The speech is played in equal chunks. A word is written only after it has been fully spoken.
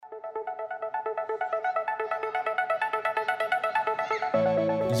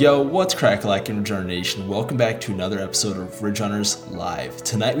Yo, what's crack-a-lackin' Ridge Runner Nation? Welcome back to another episode of Ridge Runners Live.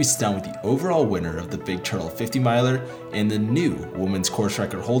 Tonight we sit down with the overall winner of the Big Turtle 50 miler and the new women's course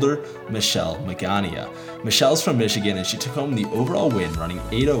record holder, Michelle Magania. Michelle's from Michigan and she took home the overall win running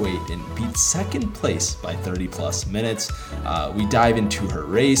 8:08 and beat second place by 30 plus minutes. We dive into her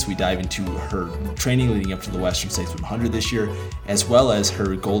race, we dive into her training leading up to the Western States 100 this year, as well as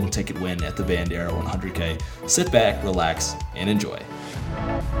her golden ticket win at the Bandera 100K. Sit back, relax, and enjoy.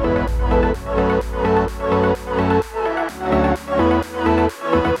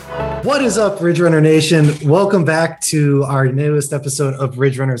 What is up, Ridge Runner Nation? Welcome back to our newest episode of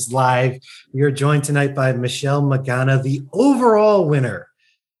Ridge Runners Live. We are joined tonight by Michelle Magana, the overall winner.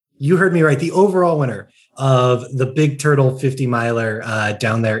 You heard me right, the overall winner of the Big Turtle 50 miler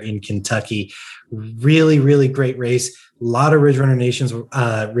down there in Kentucky. Really, really great race. A lot of Ridge Runner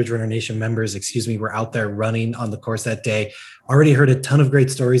Nation members, were out there running on the course that day. Already heard a ton of great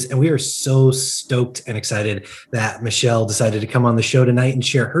stories, and we are so stoked and excited that Michelle decided to come on the show tonight and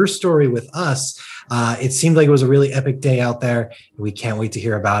share her story with us. It seemed like it was a really epic day out there, and we can't wait to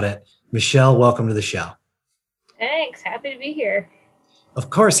hear about it. Michelle, welcome to the show. Thanks. Happy to be here. Of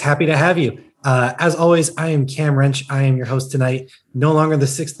course, happy to have you. As always, I am Cam Wrench. I am your host tonight. No longer the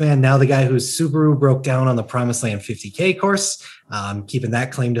sixth man, now the guy whose Subaru broke down on the Promised Land 50K course. Keeping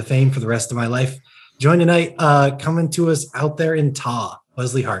that claim to fame for the rest of my life. Join tonight, coming to us out there in Taw,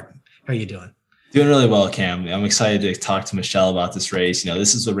 Wesley Harton. How are you doing? Doing really well, Cam. I'm excited to talk to Michelle about this race. You know,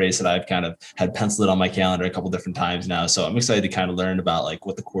 this is a race that I've kind of had penciled on my calendar a couple different times now. So I'm excited to kind of learn about like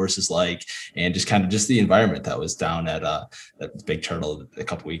what the course is like and just the environment that was down at Big Turtle a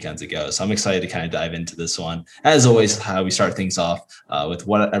couple weekends ago. So I'm excited to kind of dive into this one. As always, how we start things off with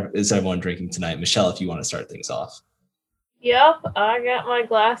what is everyone drinking tonight? Michelle, if you want to start things off. Yep, I got my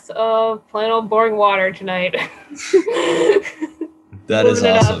glass of plain old boring water tonight. That is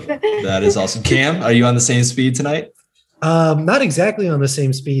awesome. That is awesome. Cam, are you on the same speed tonight? Not exactly on the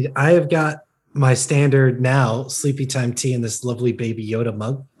same speed. I have got my standard now Sleepy Time tea in this lovely Baby Yoda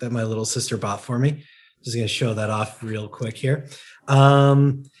mug that my little sister bought for me. Just going to show that off real quick here.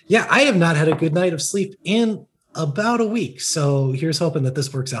 I have not had a good night of sleep in about a week. So here's hoping that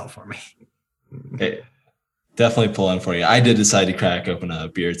this works out for me. Hey, definitely pulling for you. I did decide to crack open a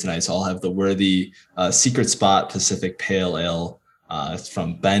beer tonight, so I'll have the worthy Secret Spot Pacific Pale Ale. It's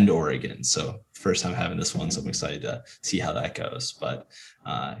from Bend, Oregon. So first time having this one, so I'm excited to see how that goes. But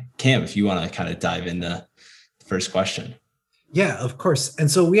Cam, if you want to kind of dive into the first question. Yeah, of course. And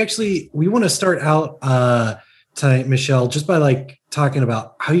so we want to start out tonight, Michelle, just by like talking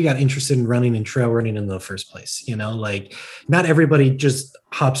about how you got interested in running and trail running in the first place. You know, like not everybody just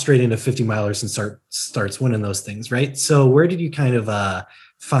hops straight into 50 milers and starts winning those things, right? So where did you kind of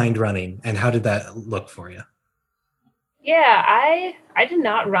find running and how did that look for you? Yeah, I did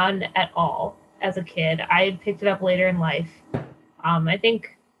not run at all as a kid. I picked it up later in life. I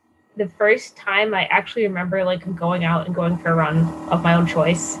think the first time I actually remember like going out and going for a run of my own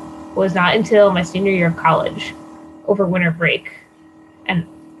choice was not until my senior year of college over winter break. And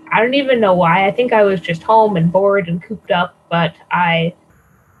I don't even know why. I think I was just home and bored and cooped up, but I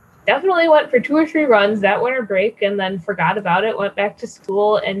definitely went for 2 or 3 runs that winter break and then forgot about it, went back to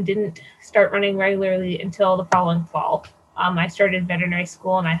school and didn't start running regularly until the following fall. I started veterinary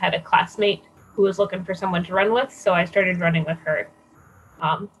school and I had a classmate who was looking for someone to run with, so I started running with her.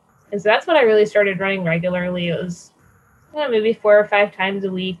 And so that's when I really started running regularly. It was maybe 4 or 5 times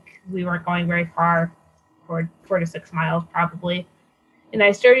a week. We weren't going very far, 4 to 6 miles probably. And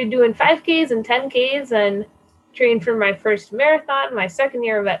I started doing 5Ks and 10Ks and trained for my first marathon, my second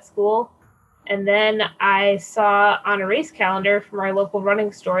year of vet school. And then I saw on a race calendar from our local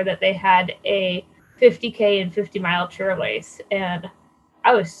running store that they had a 50K and 50 mile trail race. And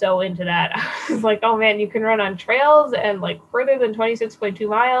I was so into that. I was like, oh man, you can run on trails and like further than 26.2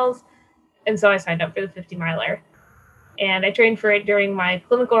 miles. And so I signed up for the 50 miler. And I trained for it during my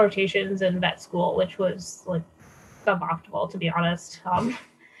clinical rotations in vet school, which was like suboptimal, to be honest.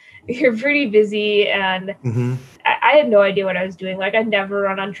 You're pretty busy and I had no idea what I was doing. Like I'd never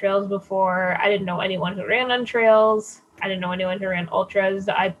run on trails before. I didn't know anyone who ran on trails. I didn't know anyone who ran ultras.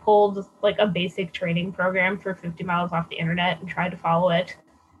 I pulled like a basic training program for 50 miles off the internet and tried to follow it.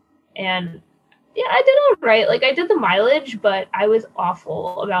 And yeah, I did all right. Like I did the mileage, but I was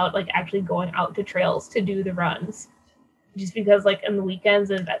awful about like actually going out to trails to do the runs. Just because like in the weekends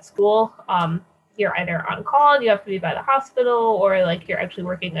in vet school, you're either on call, you have to be by the hospital, or like you're actually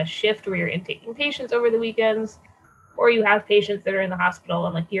working a shift where you're intaking patients over the weekends, or you have patients that are in the hospital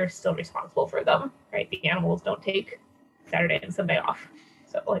and like you're still responsible for them, right? The animals don't take Saturday and Sunday off.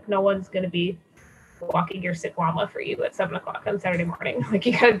 So like no one's going to be walking your sick llama for you at 7:00 on Saturday morning. Like,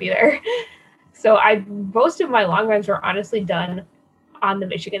 you gotta be there. So most of my long runs were honestly done on the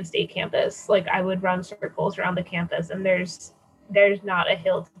Michigan State campus. Like, I would run circles around the campus, and there's not a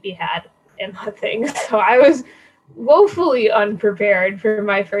hill to be had in that thing. So I was woefully unprepared for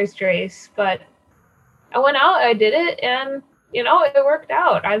my first race, but I went out, I did it, and it worked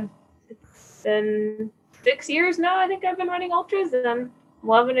out. It's been 6 years now. I think I've been running ultras, and I'm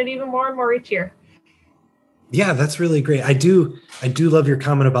loving it even more and more each year. Yeah, that's really great. I do love your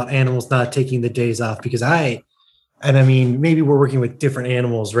comment about animals not taking the days off, because maybe we're working with different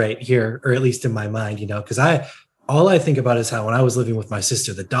animals right here, or at least in my mind, because all I think about is how when I was living with my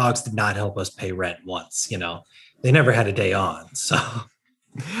sister, the dogs did not help us pay rent once, they never had a day on. So,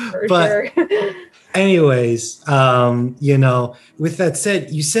 Sure. Anyways, with that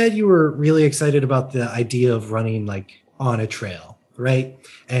said, you said you were really excited about the idea of running like on a trail, right?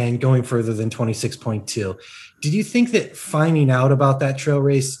 And going further than 26.2. Did you think that finding out about that trail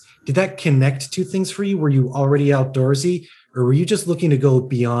race, did that connect two things for you? Were you already outdoorsy, or were you just looking to go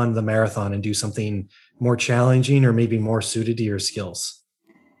beyond the marathon and do something more challenging or maybe more suited to your skills?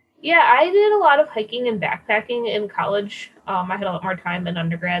 Yeah, I did a lot of hiking and backpacking in college. I had a lot more time in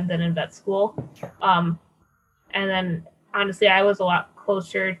undergrad than in vet school. And then, honestly, I was a lot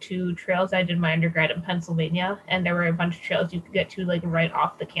closer to trails. I did my undergrad in Pennsylvania, and there were a bunch of trails you could get to like right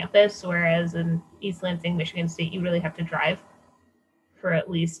off the campus, whereas in East Lansing, Michigan State, you really have to drive for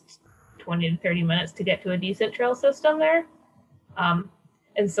at least 20 to 30 minutes to get to a decent trail system there.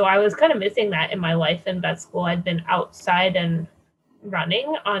 And so I was kind of missing that in my life in vet school. I'd been outside and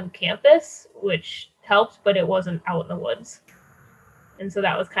running on campus, which helped, but it wasn't out in the woods. And so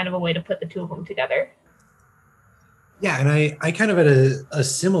that was kind of a way to put the two of them together. Yeah, and I kind of had a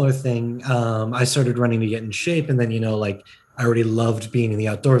similar thing. I started running to get in shape, and then, I already loved being in the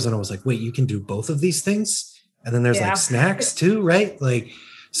outdoors, and I was like, wait, you can do both of these things? And then there's like snacks too, right? Like,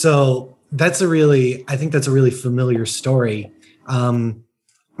 so I think that's a really familiar story.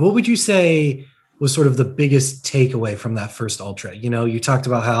 What would you say was sort of the biggest takeaway from that first ultra? You talked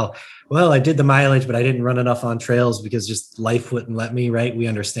about how, well, I did the mileage, but I didn't run enough on trails because just life wouldn't let me, right? We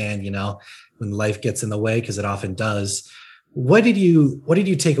understand, when life gets in the way, because it often does. What did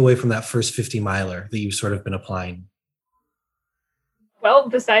you take away from that first 50 miler that you've sort of been applying? Well,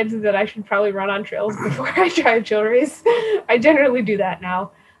 besides that, I should probably run on trails before I try a trail race. I generally do that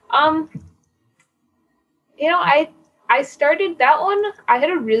now. I started that one. I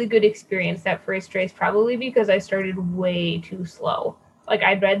had a really good experience that first race, probably because I started way too slow. Like,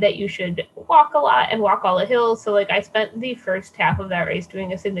 I read that you should walk a lot and walk all the hills. So, like, I spent the first half of that race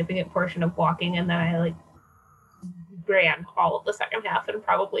doing a significant portion of walking, and then I, ran all of the second half and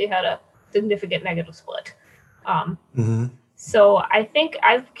probably had a significant negative split. So I think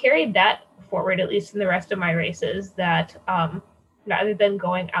I've carried that forward, at least in the rest of my races, that rather than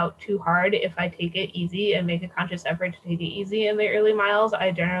going out too hard, if I take it easy and make a conscious effort to take it easy in the early miles,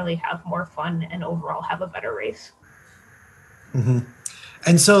 I generally have more fun and overall have a better race. Mm-hmm.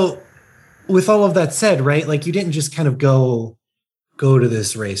 And so with all of that said, right, like, you didn't just kind of go to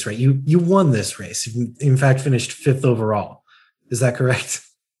this race, right? You won this race. In fact, finished 5th overall. Is that correct?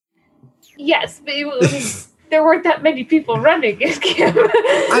 Yes, but there weren't that many people running.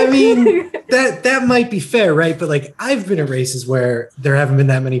 I mean, that might be fair, right? But like, I've been at races where there haven't been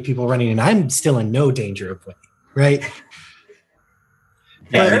that many people running, and I'm still in no danger of winning, right?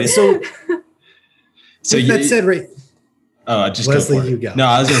 Yeah, so that said, right? Oh, just Leslie, go for it. You go. No,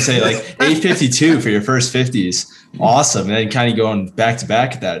 I was going to say, like, 8:52 for your first 50s. Awesome. And then kind of going back to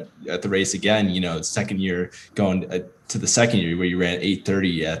back at the race again, second year going to the second year where you ran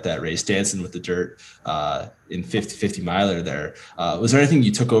 8:30 at that race, dancing with the dirt in 50 miler there. Was there anything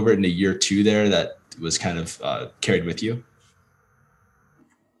you took over in the year 2 there that was kind of carried with you?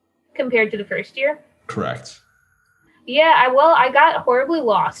 Compared to the first year? Correct. Yeah, I got horribly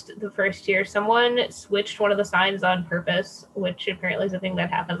lost the first year. Someone switched one of the signs on purpose, which apparently is a thing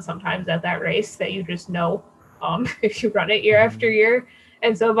that happens sometimes at that race that you just know if you run it year after year.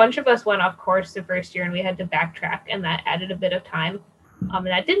 And so a bunch of us went off course the first year, and we had to backtrack, and that added a bit of time. And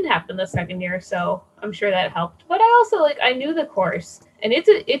that didn't happen the second year, so I'm sure that helped. But I also, I knew the course, and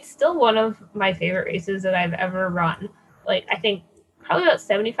it's still one of my favorite races that I've ever run. Like, I think probably about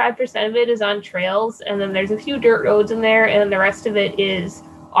 75% of it is on trails, and then there's a few dirt roads in there, and the rest of it is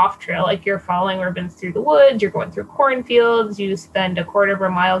off trail. Like, you're following ribbons through the woods, you're going through cornfields, you spend a quarter of a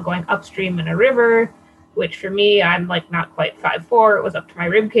mile going upstream in a river, which for me, I'm not quite 5'4". It was up to my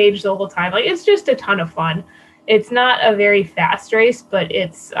rib cage the whole time. Like, it's just a ton of fun. It's not a very fast race, but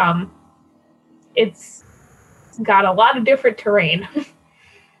it's got a lot of different terrain.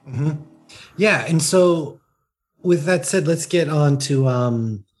 Mm-hmm. Yeah. And so with that said, let's get on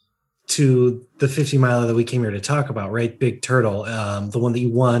to the 50 miler that we came here to talk about, right? Big Turtle, the one that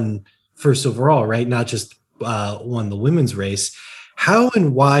you won first overall, right? Not just won the women's race. How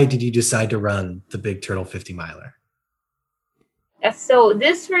and why did you decide to run the Big Turtle 50 miler? Yeah, so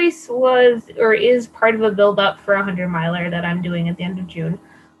this race was or is part of a build up for a 100 miler that I'm doing at the end of June.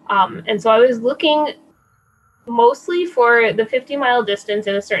 And so I was looking mostly for the 50-mile distance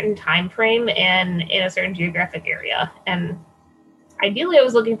in a certain time frame and in a certain geographic area. And ideally, I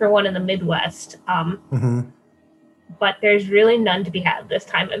was looking for one in the Midwest. But there's really none to be had this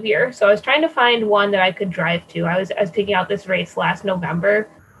time of year. So I was trying to find one that I could drive to. I was picking out this race last November.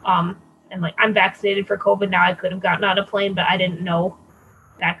 And like, I'm vaccinated for COVID now. I could have gotten on a plane, but I didn't know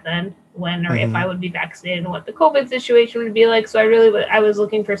back then when or if I would be vaccinated and what the COVID situation would be like. So I was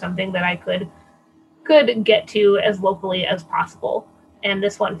looking for something that I could get to as locally as possible. And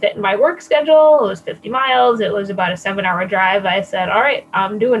this one fit in my work schedule. It was 50 miles. It was about a 7-hour drive. I said, all right,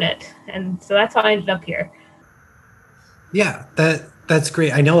 I'm doing it. And so that's how I ended up here. Yeah, that's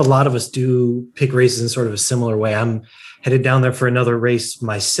great. I know a lot of us do pick races in sort of a similar way. I'm headed down there for another race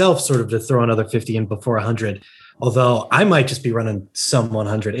myself, sort of to throw another 50 in before 100. Although I might just be running some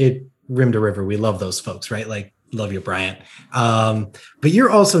 100. Rim to River, we love those folks, right? Like, love you, Bryant. But you're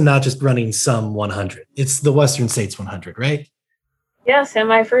also not just running some 100. It's the Western States 100, right? Yes, and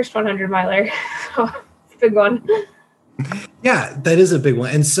my first 100 miler. So it's a big one. Yeah, that is a big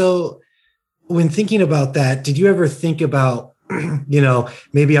one. And so when thinking about that, did you ever think about,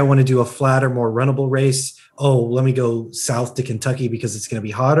 maybe I want to do a flatter, more runnable race? Oh, let me go south to Kentucky because it's going to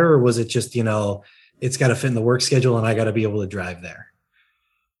be hotter? Or was it just, it's got to fit in the work schedule and I got to be able to drive there?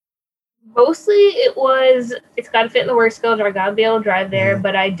 Mostly it's got to fit in the work schedule. I got to be able to drive there.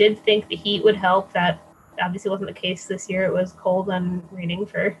 But I did think the heat would help. That obviously wasn't the case this year. It was cold and raining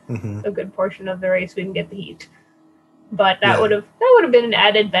for a good portion of the race. We didn't get the heat. But that would have been an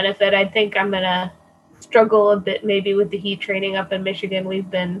added benefit. I think I'm going to struggle a bit maybe with the heat training up in Michigan. We've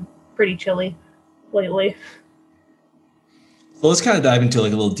been pretty chilly lately. So let's kind of dive into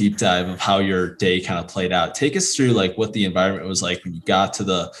like a little deep dive of how your day kind of played out. Take us through like what the environment was like when you got to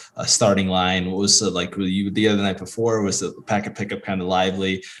the starting line. What was it like? Were you the other night before? Was the packet pickup kind of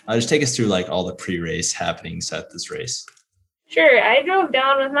lively? Just take us through like all the pre-race happenings at this race. Sure. I drove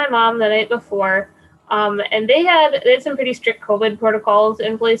down with my mom the night before. And they had some pretty strict COVID protocols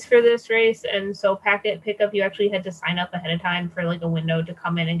in place for this race. And so packet pickup, you actually had to sign up ahead of time for like a window to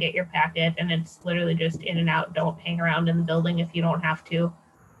come in and get your packet. And it's literally just in and out. Don't hang around in the building if you don't have to.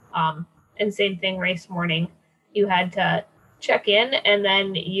 And same thing, race morning, you had to check in and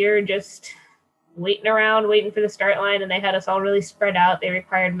then you're just waiting for the start line. And they had us all really spread out. They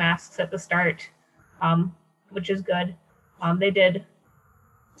required masks at the start, which is good. They did.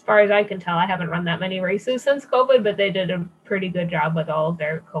 As far as I can tell, I haven't run that many races since COVID, but they did a pretty good job with all of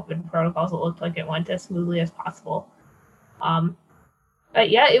their COVID protocols. It looked like it went as smoothly as possible. But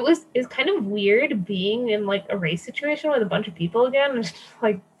yeah, it's kind of weird being in like a race situation with a bunch of people again. It's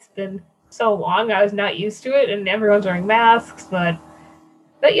like, it's been so long. I was not used to it and everyone's wearing masks, but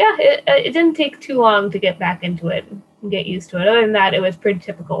yeah, it didn't take too long to get back into it and get used to it. Other than that, it was pretty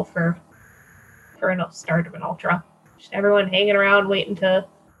typical for a start of an ultra. Just everyone hanging around waiting to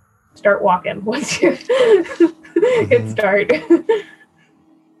start walking once you hit start.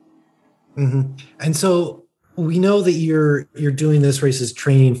 And so we know that you're doing this race as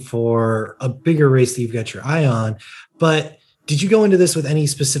training for a bigger race that you've got your eye on, but did you go into this with any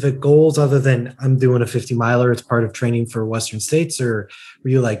specific goals other than I'm doing a 50 miler, it's part of training for Western States? Or were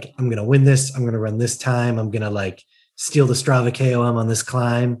you like, I'm going to win this, I'm going to run this time, I'm going to like steal the Strava KOM on this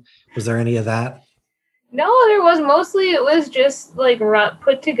climb? Was there any of that? No, there was. Mostly it was just like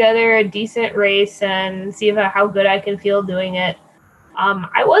put together a decent race and see how good I can feel doing it. I'm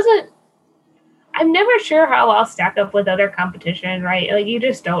never sure how I'll stack up with other competition, right? Like, you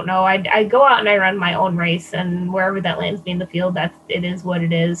just don't know. I go out and I run my own race, and wherever that lands me in the field, it is what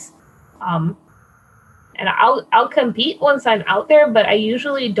it is. And I'll compete once I'm out there, but I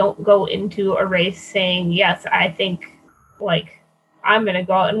usually don't go into a race saying, yes, I think like I'm going to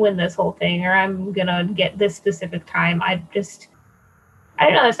go out and win this whole thing, or I'm going to get this specific time. I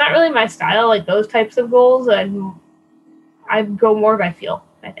don't know. It's not really my style, like those types of goals. I go more by feel,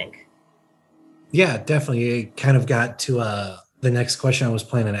 I think. Yeah, definitely. It kind of got to the next question I was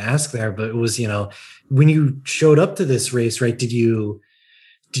planning to ask there, but it was, when you showed up to this race, right, did you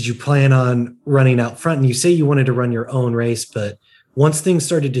plan on running out front? And you say you wanted to run your own race, but once things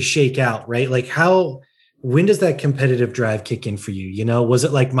started to shake out, right, like when does that competitive drive kick in for you? Was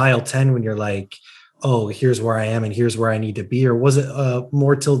it like mile 10 when you're like, oh, here's where I am and here's where I need to be? Or was it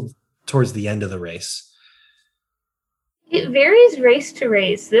more towards towards the end of the race? It varies race to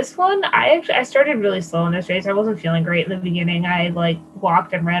race. This one, I started really slow in this race. I wasn't feeling great in the beginning. I like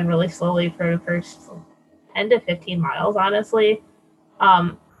walked and ran really slowly for the first 10 to 15 miles, honestly.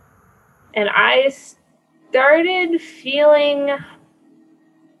 And I started feeling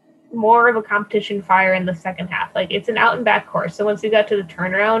more of a competition fire in the second half. Like, it's an out and back course. So once we got to the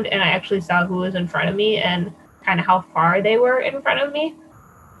turnaround and I actually saw who was in front of me and kind of how far they were in front of me,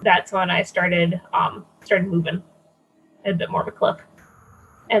 that's when I started moving a bit more of a clip.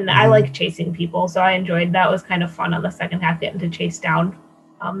 And I like chasing people, so I enjoyed that. Was kind of fun on the second half, getting to chase down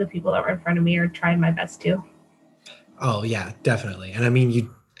the people that were in front of me, or trying my best to. Oh yeah, definitely. And I mean,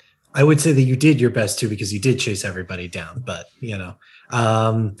 I would say that you did your best too, because you did chase everybody down. But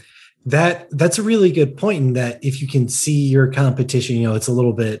that's a really good point, in that if you can see your competition, it's a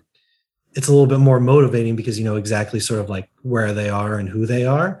little bit more motivating, because you know exactly sort of like where they are and who they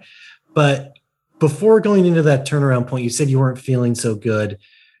are. But before going into that turnaround point, you said you weren't feeling so good.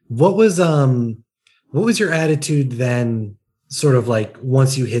 What was your attitude then, sort of like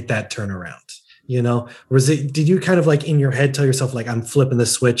once you hit that turnaround? Did you kind of like in your head tell yourself like, I'm flipping the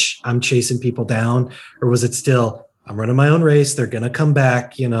switch, I'm chasing people down? Or was it still, I'm running my own race, they're going to come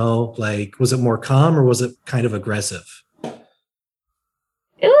back, like, was it more calm or was it kind of aggressive? It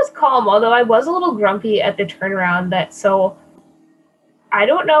was calm, although I was a little grumpy at the turnaround. So I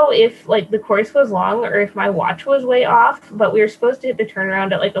don't know if like the course was long or if my watch was way off, but we were supposed to hit the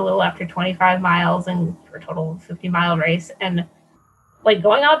turnaround at like a little after 25 miles and for a total 50-mile race. And like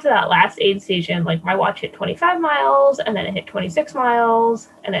going out to that last aid station, like my watch hit 25 miles and then it hit 26 miles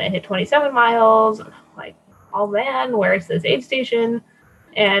and then it hit 27 miles. I'm like, oh man, where's this aid station?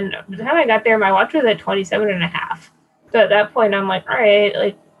 And by the time I got there, my watch was at 27 and a half. So at that point, I'm like, all right,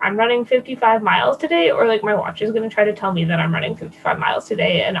 like I'm running 55 miles today, or like my watch is going to try to tell me that I'm running 55 miles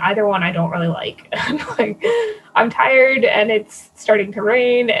today. And either one I don't really like. And like, I'm tired and it's starting to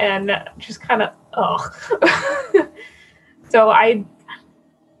rain and just kind of, So I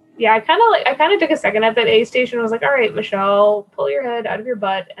kind of took a second at that aid station. I was like, all right, Michelle, pull your head out of your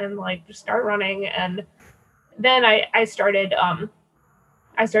butt and like just start running. And then I started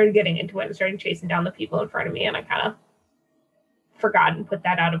getting into it and started chasing down the people in front of me, and I kind of forgot and put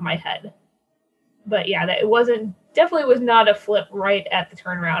that out of my head. But yeah, definitely was not a flip right at the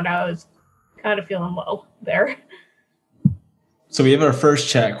turnaround. I was kind of feeling low there. So we have our first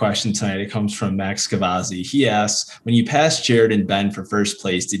chat question tonight. It comes from Max Cavazzi. He asks, when you passed Jared and Ben for first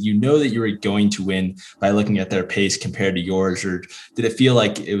place, did you know that you were going to win by looking at their pace compared to yours, or did it feel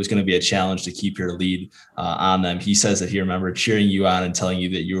like it was going to be a challenge to keep your lead on them? He says that he remembered cheering you on and telling you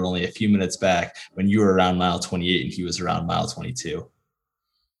that you were only a few minutes back when you were around mile 28 and he was around mile 22.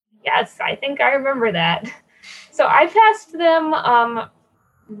 Yes, I think I remember that. So I passed them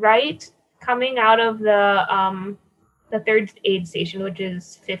right coming out of the third aid station, which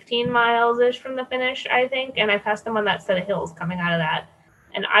is 15 miles-ish from the finish, I think. And I passed them on that set of hills coming out of that.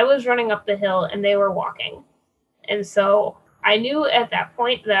 And I was running up the hill and they were walking. And so I knew at that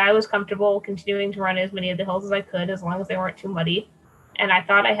point that I was comfortable continuing to run as many of the hills as I could, as long as they weren't too muddy. And I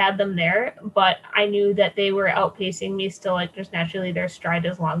thought I had them there, but I knew that they were outpacing me still. Like, just naturally their stride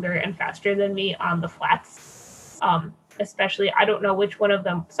is longer and faster than me on the flats. Especially, I don't know which one of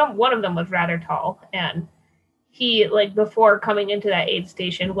them. One of them was rather tall, and he, like, before coming into that aid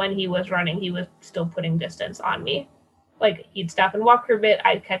station, when he was running, he was still putting distance on me. Like, he'd stop and walk for a bit,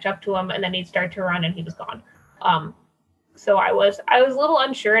 I'd catch up to him, and then he'd start to run, and he was gone. So I was a little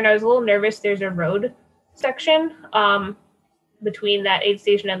unsure, and I was a little nervous. There's a road section between that aid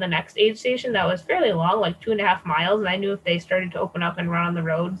station and the next aid station that was fairly long, like 2.5 miles, and I knew if they started to open up and run on the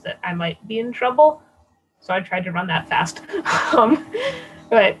roads that I might be in trouble. So I tried to run that fast.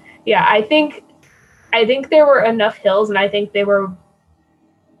 But yeah, I think there were enough hills, and I think they were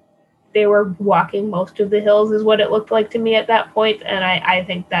walking most of the hills is what it looked like to me at that point. And I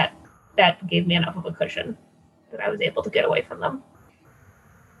think that gave me enough of a cushion that I was able to get away from them.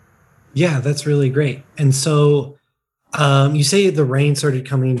 Yeah, that's really great. And so you say the rain started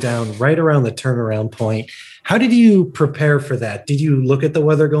coming down right around the turnaround point. How did you prepare for that? Did you look at the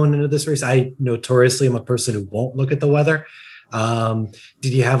weather going into this race? I notoriously am a person who won't look at the weather.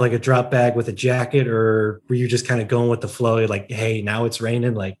 Did you have like a drop bag with a jacket, or were you just kind of going with the flow? You're like, hey, now it's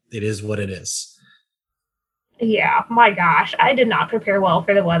raining, like it is what it is. Yeah, my gosh, I did not prepare well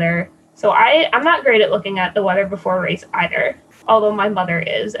for the weather. So I'm not great at looking at the weather before a race either, although my mother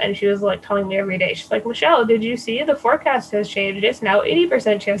is, and she was like telling me every day, she's like, Michelle, did you see the forecast has changed? It's now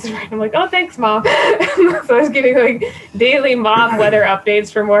 80% chance of rain. I'm like, oh, thanks, Mom. So I was getting like daily mom weather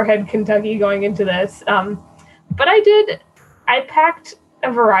updates for Moorhead, Kentucky going into this. But I packed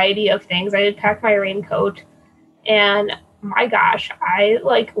a variety of things. I did pack my raincoat, and my gosh, I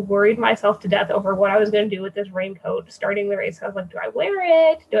like worried myself to death over what I was going to do with this raincoat starting the race. I was like, do I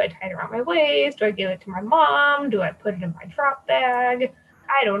wear it? Do I tie it around my waist? Do I give it to my mom? Do I put it in my drop bag?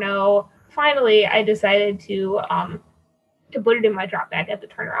 I don't know. Finally, I decided to put it in my drop bag at the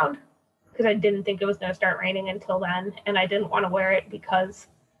turnaround because I didn't think it was going to start raining until then, and I didn't want to wear it because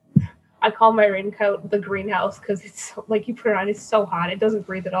I call my raincoat the greenhouse because it's like you put it on, it's so hot, it doesn't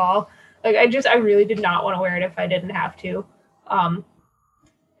breathe at all. Like I really did not want to wear it if I didn't have to.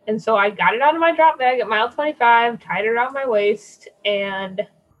 And so I got it out of my drop bag at mile 25, tied it around my waist, and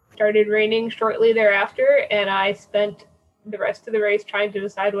started raining shortly thereafter. And I spent the rest of the race trying to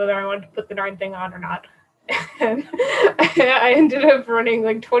decide whether I wanted to put the darn thing on or not. And I ended up running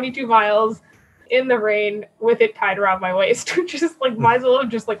like 22 miles in the rain with it tied around my waist, which is like, might as well have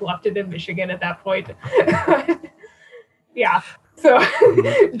just like left it in Michigan at that point. Yeah. So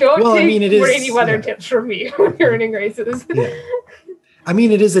don't take rainy weather tips from me when you're running races. Yeah. I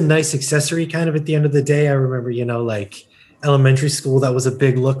mean, it is a nice accessory kind of at the end of the day. I remember, like elementary school, that was a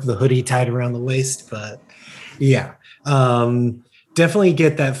big look, the hoodie tied around the waist. But yeah, definitely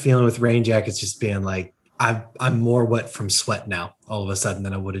get that feeling with rain jackets just being like, I'm more wet from sweat now all of a sudden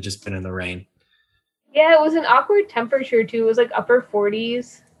than I would have just been in the rain. Yeah, it was an awkward temperature too. It was like upper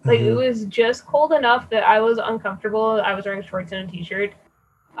 40s. Like it was just cold enough that I was uncomfortable. I was wearing shorts and a t-shirt.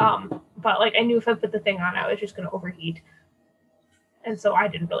 But like I knew if I put the thing on, I was just going to overheat. And so I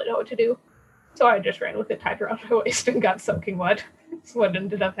didn't really know what to do. So I just ran with it tied around my waist and got soaking wet. That's what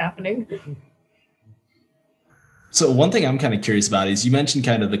ended up happening. So one thing I'm kind of curious about is you mentioned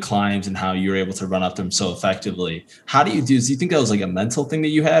kind of the climbs and how you were able to run up them so effectively. How do you think that was like a mental thing that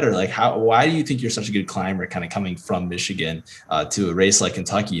you had, or like why do you think you're such a good climber kind of coming from Michigan to a race like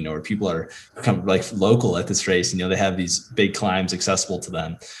Kentucky, where people are become like local at this race and, they have these big climbs accessible to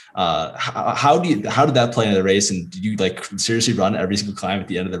them. How did that play in the race? And did you like seriously run every single climb at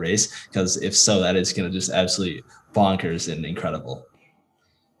the end of the race? Because if so, that is going to just absolutely bonkers and incredible.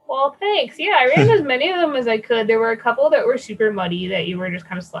 Well, thanks. Yeah, I ran as many of them as I could. There were a couple that were super muddy that you were just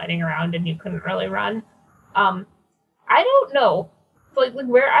kind of sliding around and you couldn't really run. I don't know. Like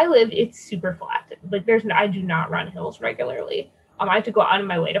where I live, it's super flat. Like I do not run hills regularly. I have to go out of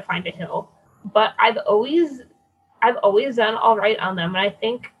my way to find a hill. But I've always done all right on them. And I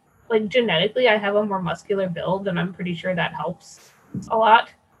think like genetically I have a more muscular build, and I'm pretty sure that helps a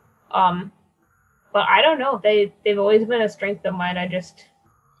lot. But I don't know. They've always been a strength of mine. I just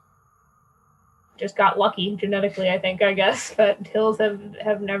got lucky genetically, I guess, but hills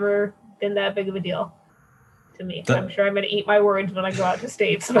have never been that big of a deal to me. I'm sure I'm going to eat my words when I go out to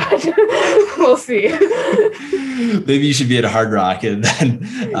states, but we'll see. Maybe you should be at a Hard Rock and then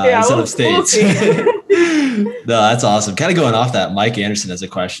instead of states. No, that's awesome. Kind of going off that, Mike Anderson has a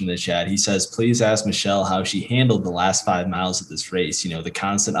question in the chat. He says, please ask Michelle how she handled the last 5 miles of this race, the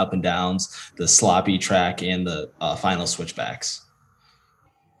constant up and downs, the sloppy track, and the final switchbacks.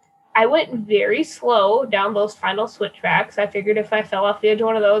 I went very slow down those final switchbacks. I figured if I fell off the edge of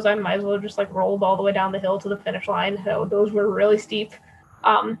one of those, I might as well just like rolled all the way down the hill to the finish line. So those were really steep.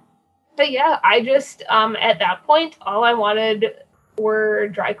 But yeah, I just, at that point, all I wanted were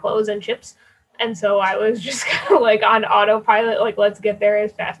dry clothes and chips. And so I was just kind of like on autopilot, like, let's get there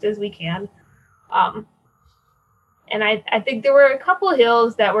as fast as we can. And I think there were a couple of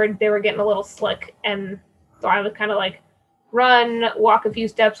hills that they were getting a little slick. And so I was kind of like, run, walk a few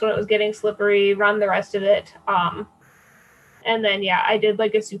steps when it was getting slippery, run the rest of it. And then, yeah, I did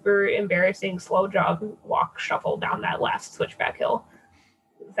like a super embarrassing slow jog, walk, shuffle down that last switchback hill.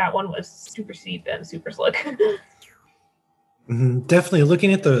 That one was super steep and super slick. Definitely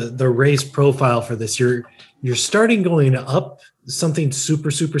looking at the race profile for this, you're starting going up something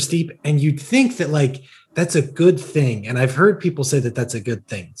super, super steep. And you'd think that like, that's a good thing. And I've heard people say that that's a good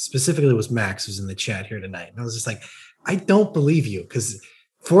thing. Specifically, it was Max who's in the chat here tonight. And I was just like, I don't believe you, because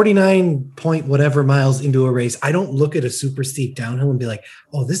 49 point whatever miles into a race, I don't look at a super steep downhill and be like,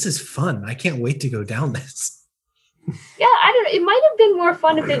 oh, this is fun. I can't wait to go down this. Yeah, it might have been more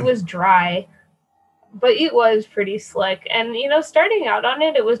fun if it was dry, but it was pretty slick. And, starting out on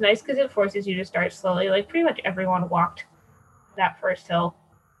it, it was nice because it forces you to start slowly. Like pretty much everyone walked that first hill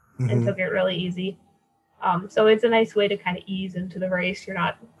and took it really easy. So it's a nice way to kind of ease into the race. You're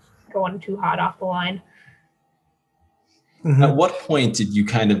not going too hot off the line. At what point did you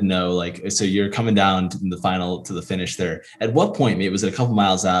kind of know, like, so you're coming down to the finish there. At what point, maybe it was a couple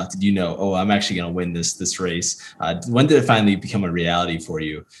miles out, did you know, oh, I'm actually going to win this race? When did it finally become a reality for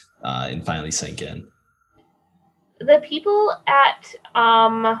you and finally sink in? The people at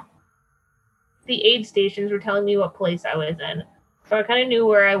the aid stations were telling me what place I was in. So I kind of knew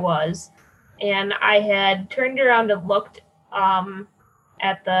where I was. And I had turned around and looked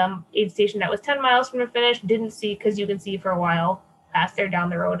at the aid station that was 10 miles from the finish. Didn't see, because you can see for a while past there down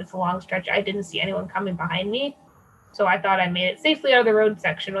the road. It's a long stretch. I didn't see anyone coming behind me. So I thought I made it safely out of the road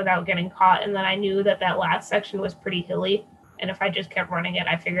section without getting caught. And then I knew that last section was pretty hilly. And if I just kept running it,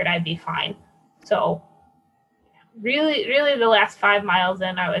 I figured I'd be fine. So really, really the last 5 miles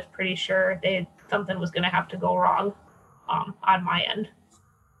in, I was pretty sure something was going to have to go wrong on my end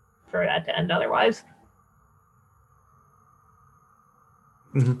for that to end otherwise.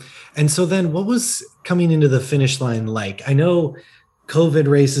 Mm-hmm. And so then what was coming into the finish line like? I know COVID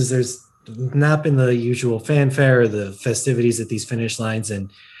races, there's not been the usual fanfare or the festivities at these finish lines.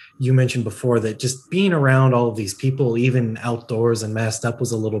 And you mentioned before that just being around all of these people, even outdoors and masked up,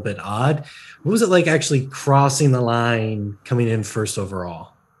 was a little bit odd. What was it like actually crossing the line coming in first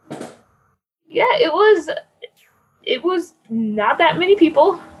overall? Yeah, it was not that many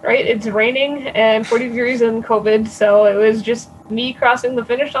people, right? It's raining and 40 degrees in COVID. So it was just me crossing the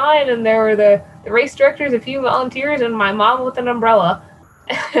finish line, and there were the race directors, a few volunteers, and my mom with an umbrella.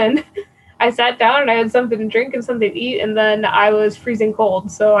 And I sat down and I had something to drink and something to eat, and then I was freezing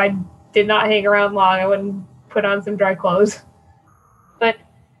cold, so I did not hang around long. I wouldn't put on some dry clothes. But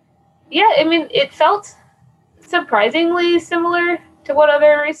yeah, I mean, it felt surprisingly similar to what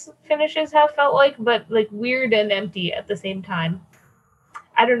other race finishes have felt like, but like weird and empty at the same time.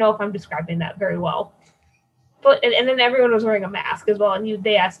 I don't know if I'm describing that very well. But and then everyone was wearing a mask as well, and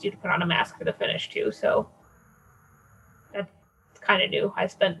they asked you to put on a mask for the finish too, so that's kind of new. I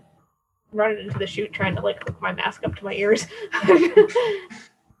spent running into the chute trying to like hook my mask up to my ears.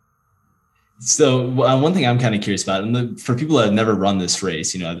 So one thing I'm kind of curious about, and for people that have never run this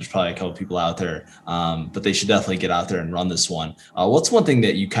race, there's probably a couple people out there, but they should definitely get out there and run this one. What's one thing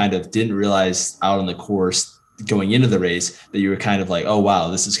that you kind of didn't realize out on the course going into the race that you were kind of like, oh, wow,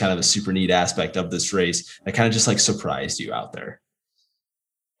 this is kind of a super neat aspect of this race that kind of just like surprised you out there?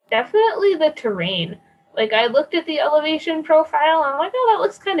 Definitely the terrain. Like I looked at the elevation profile and I'm like, oh, that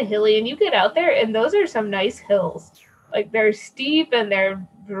looks kind of hilly. And you get out there and those are some nice hills. Like they're steep and they're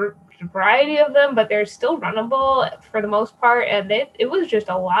a variety of them, but they're still runnable for the most part. And it was just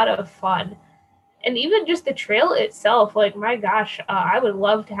a lot of fun. And even just the trail itself, like, my gosh, I would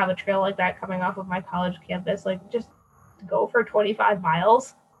love to have a trail like that coming off of my college campus. Like, just go for 25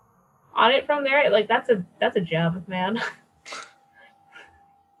 miles on it from there. Like, that's a gem, man.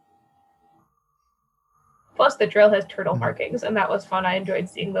 Plus, the trail has turtle markings, and that was fun. I enjoyed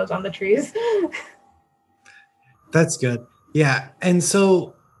seeing those on the trees. That's good. Yeah. And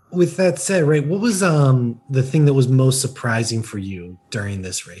so with that said, right, what was the thing that was most surprising for you during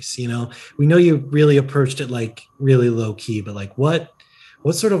this race? We know you really approached it like really low key, but like what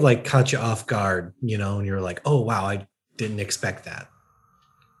sort of like caught you off guard, and you're like, oh wow, I didn't expect that.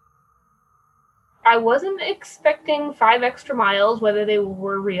 I wasn't expecting 5 extra miles, whether they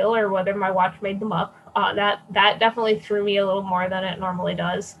were real or whether my watch made them up. That definitely threw me a little more than it normally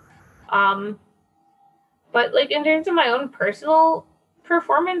does. But like in terms of my own personal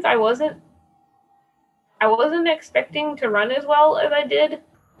performance, I wasn't expecting to run as well as I did.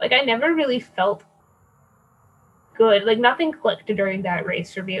 Like I never really felt good. Like nothing clicked during that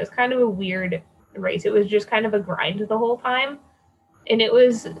race for me. It was kind of a weird race. It was just kind of a grind the whole time. And it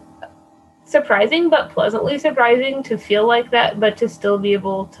was surprising, but pleasantly surprising to feel like that, but to still be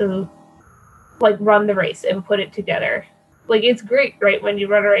able to like run the race and put it together. Like it's great, right? When you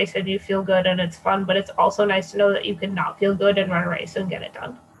run a race and you feel good and it's fun, but it's also nice to know that you can not feel good and run a race and get it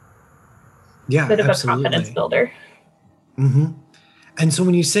done. Yeah, bit of absolutely. a confidence builder. Mm-hmm. And so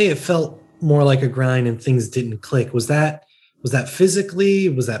when you say it felt more like a grind and things didn't click, was that physically?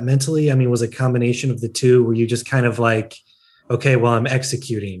 Was that mentally? I mean, was it a combination of the two? Were you just kind of like, okay, well, I'm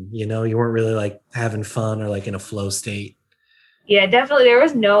executing, you weren't really like having fun or like in a flow state? Yeah, definitely. There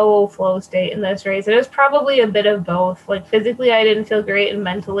was no flow state in this race. It was probably a bit of both. Like physically, I didn't feel great, and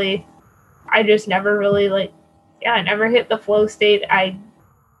mentally, I just never really I never hit the flow state.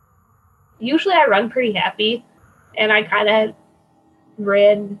 Usually I run pretty happy, and I kind of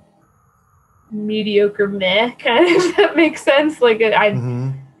ran mediocre meh, kind of, if that makes sense. Like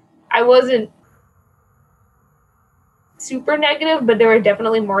I wasn't super negative, but there were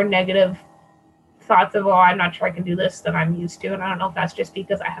definitely more negative thoughts of, oh, I'm not sure I can do this than I'm used to. And I don't know if that's just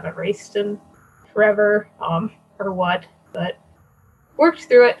because I haven't raced in forever or what, but worked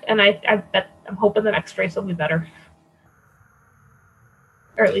through it. And I'm hoping the next race will be better,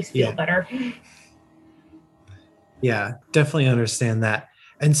 or at least feel better. Yeah, definitely understand that.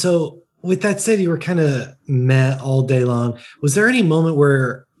 And so with that said, you were kind of meh all day long. Was there any moment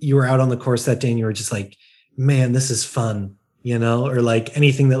where you were out on the course that day and you were just like, man, this is fun, or like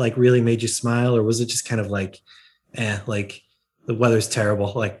anything that like really made you smile, or was it just kind of like, like the weather's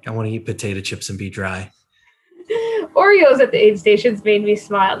terrible, like I want to eat potato chips and be dry? Oreos at the aid stations made me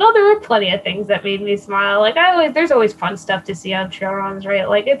smile. No, there were plenty of things that made me smile. Like there's always fun stuff to see on trail runs, right?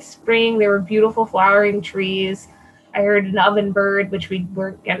 Like it's spring, there were beautiful flowering trees. I heard an ovenbird, which we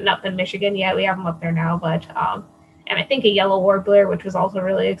weren't getting up in Michigan yet. We have them up there now, but and I think a yellow warbler, which was also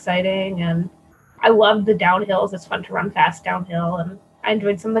really exciting. And I loved the downhills. It's fun to run fast downhill, and I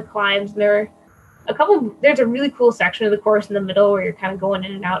enjoyed some of the climbs. And there's a really cool section of the course in the middle where you're kind of going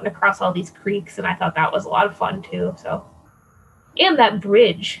in and out and across all these creeks, and I thought that was a lot of fun too. So, and that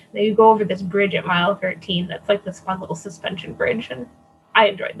bridge, you go over this bridge at mile 13. That's like this fun little suspension bridge, and I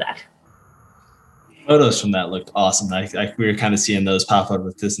enjoyed that. Photos from that looked awesome. We were kind of seeing those pop up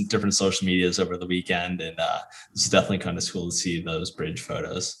with different social medias over the weekend, and it's definitely kind of cool to see those bridge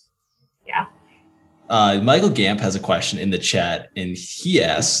photos. Yeah. Michael Gamp has a question in the chat, and he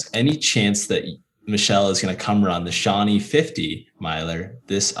asks, any chance that Michelle is going to come run the Shawnee 50 miler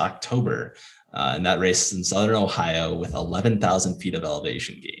this October? And that race is in Southern Ohio with 11,000 feet of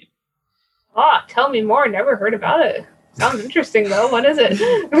elevation gain. Oh, tell me more. Never heard about it. Sounds interesting though. When is it?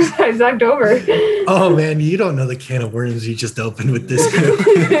 It's October. Oh man, you don't know the can of worms you just opened with this.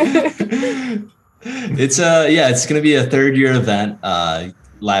 It's going to be a third year event.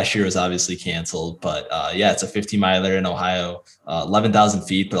 Last year was obviously canceled, but it's a 50 miler in Ohio, 11,000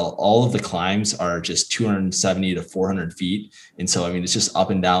 feet, but all of the climbs are just 270 to 400 feet. And so, I mean, it's just up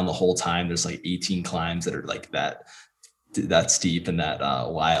and down the whole time. There's like 18 climbs that are like that steep and that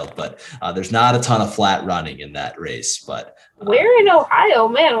wild, but there's not a ton of flat running in that race. But where in Ohio,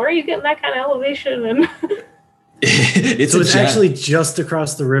 man, where are you getting that kind of elevation? And it's actually just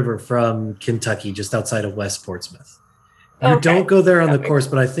across the river from Kentucky, just outside of West Portsmouth. You don't go there on the course,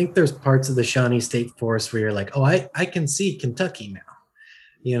 but I think there's parts of the Shawnee State Forest where you're like, oh, I can see Kentucky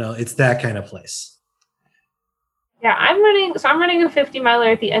now. It's that kind of place. Yeah, I'm running a 50 miler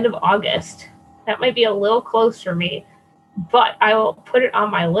at the end of August. That might be a little close for me, but I will put it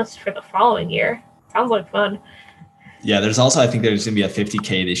on my list for the following year. Sounds like fun. Yeah, there's also, I think there's going to be a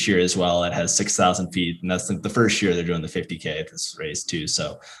 50K this year as well. It has 6,000 feet. And that's the first year they're doing the 50K at this race too.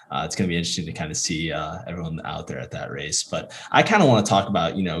 So it's going to be interesting to kind of see everyone out there at that race. But I kind of want to talk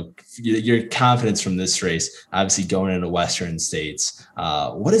about, your confidence from this race, obviously going into Western states.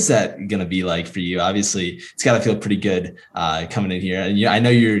 What is that going to be like for you? Obviously, it's got to feel pretty good coming in here. And I know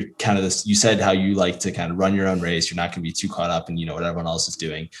you're kind of you said how you like to kind of run your own race. You're not going to be too caught up in, what everyone else is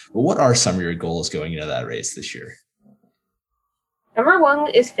doing. But what are some of your goals going into that race this year? Number one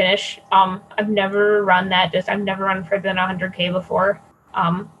is finish. I've never run that. I've never run further than 100K before.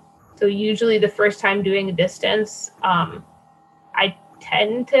 So usually the first time doing a distance, I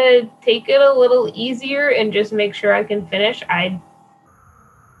tend to take it a little easier and just make sure I can finish. I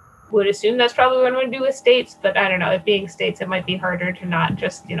would assume that's probably what I'm going to do with states, but I don't know. It being states, it might be harder to not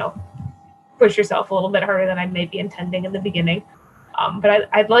just, push yourself a little bit harder than I may be intending in the beginning. But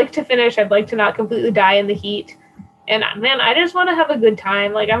I'd like to finish. I'd like to not completely die in the heat. And man, I just want to have a good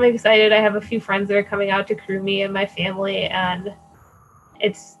time. Like, I'm excited. I have a few friends that are coming out to crew me and my family, and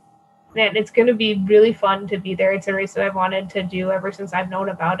it's going to be really fun to be there. It's a race that I've wanted to do ever since I've known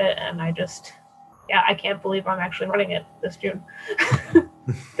about it, and I can't believe I'm actually running it this June.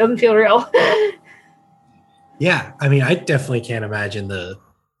 Doesn't feel real. Yeah, I mean, I definitely can't imagine the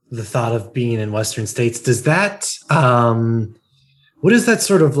thought of being in Western states. Does that what is that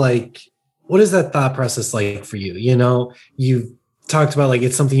sort of like? What is that thought process like for you? You've talked about like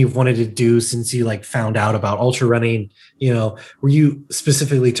it's something you've wanted to do since you like found out about ultra running. Were you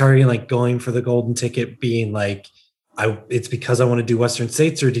specifically targeting like going for the golden ticket, being like, it's because I want to do Western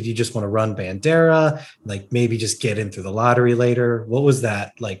states, or did you just want to run Bandera, like maybe just get in through the lottery later? What was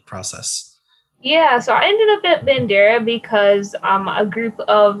that like process? Yeah, so I ended up at Bandera because a group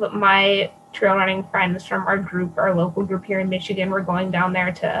of my trail running friends from our local group here in Michigan, were going down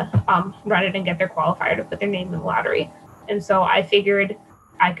there to run it and get their qualifier to put their name in the lottery. And so I figured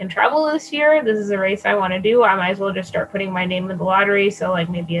I can travel this year. This is a race I want to do. I might as well just start putting my name in the lottery. So like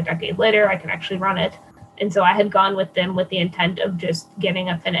maybe a decade later, I can actually run it. And so I had gone with them with the intent of just getting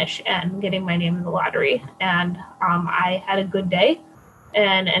a finish and getting my name in the lottery. And I had a good day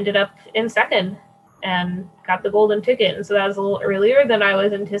and ended up in second and got the golden ticket. And so that was a little earlier than I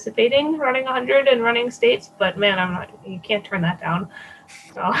was anticipating running 100 and running states, but man, you can't turn that down.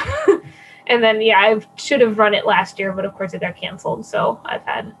 So, and then, I should have run it last year, but of course it got canceled. So I've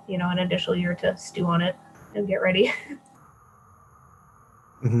had, an additional year to stew on it and get ready.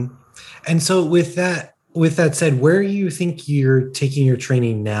 Mm-hmm. And so with that, with that said, where do you think you're taking your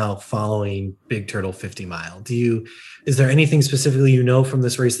training now following Big Turtle 50 Mile? Is there anything specifically from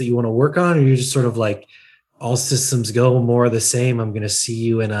this race that you want to work on, or you're just sort of like all systems go, more of the same? I'm going to see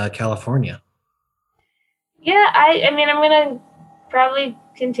you in California. Yeah, I mean, I'm going to probably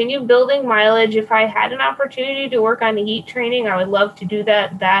continue building mileage. If I had an opportunity to work on heat training, I would love to do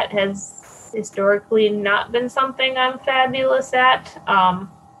that. That has historically not been something I'm fabulous at.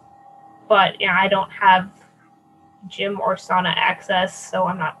 But I don't have gym or sauna access, so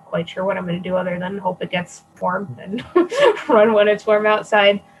I'm not quite sure what I'm going to do other than hope it gets warm and run when it's warm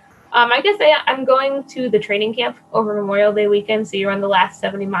outside. I guess I'm going to the training camp over Memorial Day weekend, so you run the last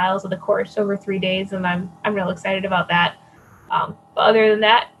 70 miles of the course over 3 days, and I'm real excited about that. But other than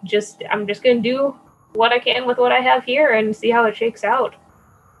that, I'm just going to do what I can with what I have here and see how it shakes out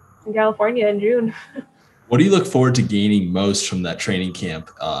in California in June. What do you look forward to gaining most from that training camp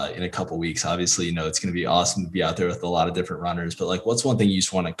in a couple weeks? Obviously, it's going to be awesome to be out there with a lot of different runners, but like, what's one thing you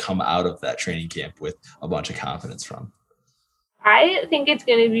just want to come out of that training camp with a bunch of confidence from? I think it's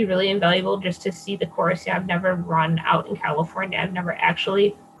going to be really invaluable just to see the course. I've never run out in California. I've never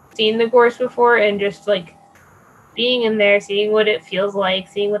actually seen the course before, and just like being in there, seeing what it feels like,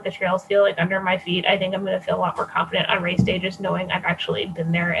 seeing what the trails feel like under my feet, I think I'm going to feel a lot more confident on race day, just knowing I've actually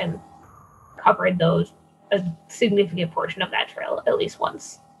been there and covered a significant portion of that trail at least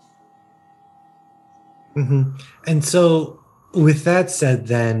once. Mm-hmm. And so with that said,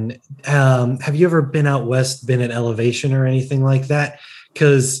 then, have you ever been out west, been at elevation or anything like that?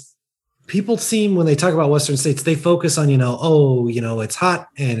 Because people seem, when they talk about Western states, they focus on, it's hot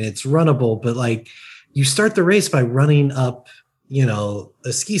and it's runnable, but like you start the race by running up,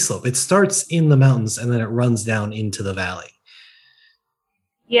 a ski slope. It starts in the mountains and then it runs down into the valley.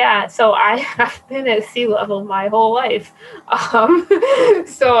 Yeah, so I have been at sea level my whole life.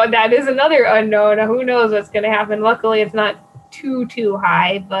 So that is another unknown. Who knows what's going to happen? Luckily, it's not too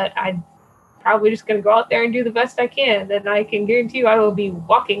high, but I'm probably just going to go out there and do the best I can. And I can guarantee you I will be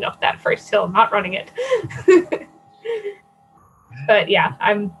walking up that first hill, not running it. But yeah,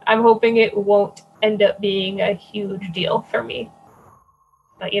 I'm hoping it won't end up being a huge deal for me.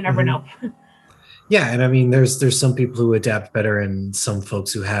 But you never know. Yeah, and I mean, there's some people who adapt better and some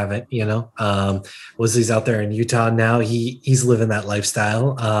folks who haven't. Wesley's out there in Utah now. He's living that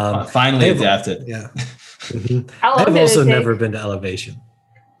lifestyle. Finally adapted. Yeah. I've also never been to elevation.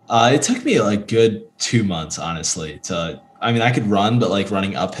 It took me like good 2 months, honestly. I could run, but like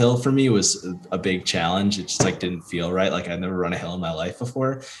running uphill for me was a big challenge. It just like didn't feel right. Like I'd never run a hill in my life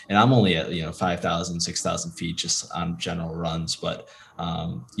before, and I'm only at 5,000, 6,000 feet just on general runs. But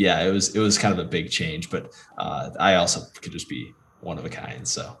it was kind of a big change. But I also could just be one of a kind,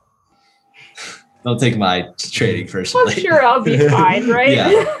 so don't take my training personally. I'm sure I'll be fine, right?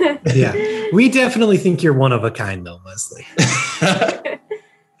 Yeah. We definitely think you're one of a kind, though, Leslie.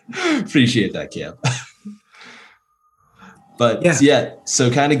 Appreciate that, Cam. But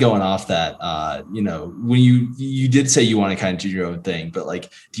so kind of going off that, when you did say you want to kind of do your own thing, but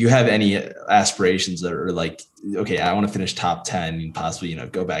like, do you have any aspirations that are like, okay, I want to finish top 10 and possibly,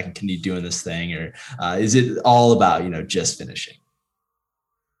 go back and continue doing this thing, or is it all about, just finishing?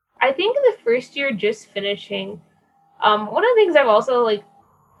 I think the first year just finishing, one of the things I've also like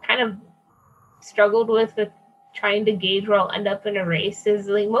kind of struggled with trying to gauge where I'll end up in a race is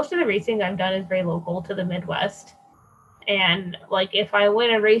like most of the racing I've done is very local to the Midwest. And like, if I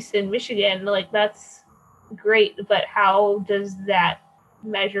win a race in Michigan, like that's great, but how does that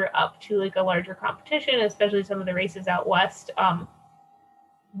measure up to like a larger competition, especially some of the races out west,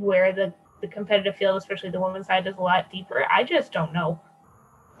 where the competitive field, especially the women's side, is a lot deeper? I just don't know.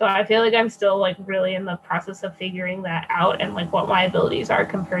 So I feel like I'm still like really in the process of figuring that out and like what my abilities are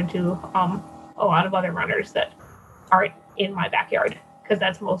compared to a lot of other runners that aren't in my backyard, because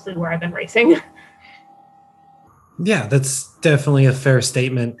that's mostly where I've been racing. Yeah, that's definitely a fair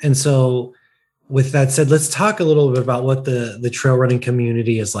statement. And so with that said, let's talk a little bit about what the trail running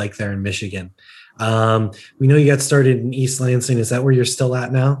community is like there in Michigan. We know you got started in East Lansing. Is that where you're still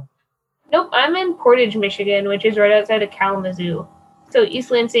at now? Nope, I'm in Portage, Michigan, which is right outside of Kalamazoo. So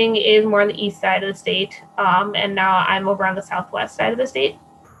East Lansing is more on the east side of the state, and now I'm over on the southwest side of the state.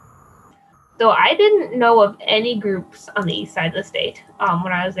 So I didn't know of any groups on the east side of the state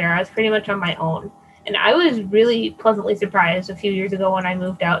when I was there. I was pretty much on my own. And I was really pleasantly surprised a few years ago when I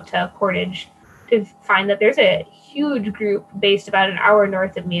moved out to Portage to find that there's a huge group based about an hour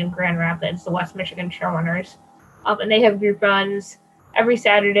north of me in Grand Rapids, the West Michigan Trail Runners. And they have group runs every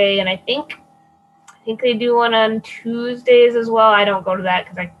Saturday, and I think they do one on Tuesdays as well. I don't go to that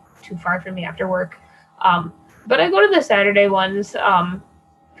because I'm too far from me after work. But I go to the Saturday ones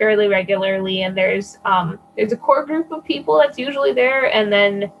fairly regularly, and there's a core group of people that's usually there, and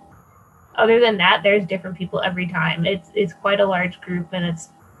then other than that, there's different people every time. It's quite a large group, and it's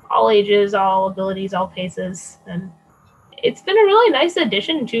all ages, all abilities, all paces, and it's been a really nice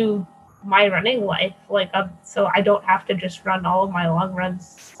addition to my running life. So I don't have to just run all of my long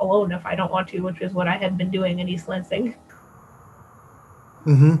runs alone if I don't want to, which is what I had been doing in East Lansing.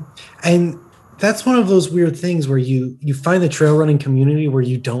 Mm-hmm. And that's one of those weird things where you find the trail running community where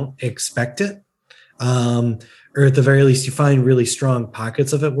you don't expect it. Or at the very least, you find really strong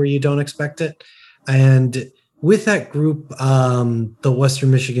pockets of it where you don't expect it. And with that group, the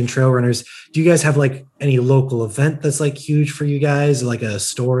Western Michigan Trail Runners, do you guys have like any local event that's like huge for you guys, like a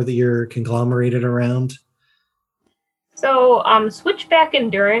store that you're conglomerated around? So Switchback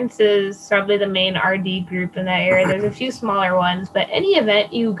Endurance is probably the main RD group in that area. There's a few smaller ones, but any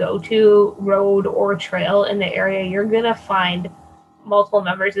event you go to, road or trail in the area, you're going to find multiple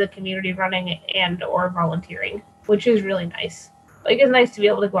members of the community running and or volunteering, which is really nice. Like, it's nice to be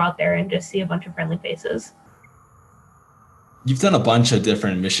able to go out there and just see a bunch of friendly faces. You've done a bunch of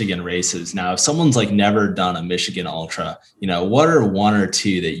different Michigan races. Now, if someone's like never done a Michigan Ultra, what are one or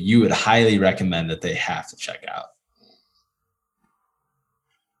two that you would highly recommend that they have to check out?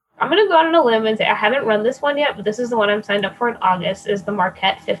 I'm going to go out on a limb and say I haven't run this one yet, but this is the one I'm signed up for in August, is the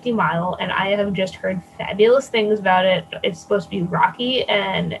Marquette 50 mile, and I have just heard fabulous things about it. It's supposed to be rocky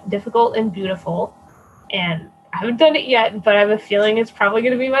and difficult and beautiful, and I haven't done it yet, but I have a feeling it's probably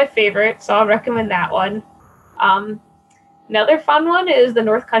going to be my favorite, so I'll recommend that one. Another fun one is the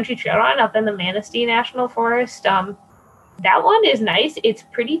North Country Trail Run up in the Manistee National Forest. That one is nice. It's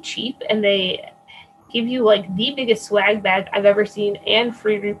pretty cheap, and they give you like the biggest swag bag I've ever seen, and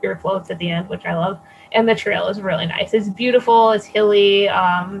free root beer floats at the end, which I love. And the trail is really nice. It's beautiful. It's hilly.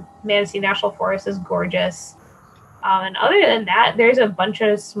 Manistee National Forest is gorgeous. And other than that, there's a bunch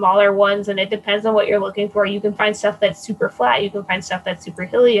of smaller ones, and it depends on what you're looking for. You can find stuff that's super flat. You can find stuff that's super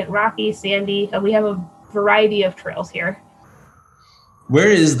hilly and rocky, sandy. We have a variety of trails here. Where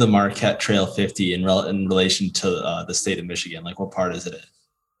is the Marquette Trail 50 in relation to the state of Michigan? Like, what part is it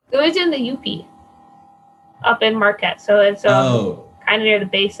in? It's in the UP, up in Marquette. So it's kind of near the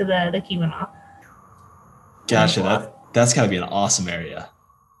base of the Keweenaw. Gotcha. That's got to be an awesome area.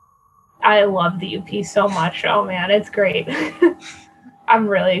 I love the UP so much. Oh, man, it's great. I'm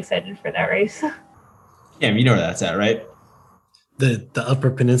really excited for that race. Yeah, you know where that's at, right? The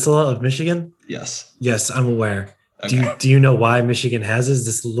Upper Peninsula of Michigan? Yes. Yes, I'm aware. Okay. Do you know why Michigan has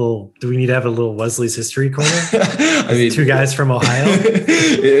this little? Do we need to have a little Wesley's history corner? I mean, two guys from Ohio.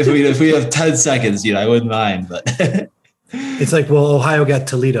 if we have 10 seconds, I wouldn't mind. But it's like, well, Ohio got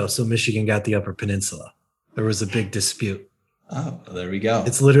Toledo, so Michigan got the Upper Peninsula. There was a big dispute. Oh, well, there we go.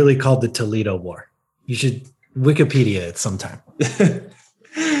 It's literally called the Toledo War. You should Wikipedia it sometime.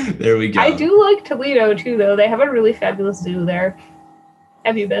 There we go. I do like Toledo too, though. They have a really fabulous zoo there.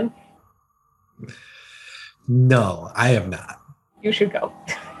 Have you been? No, I have not. You should go.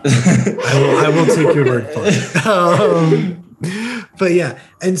 I will take your word for it. But yeah,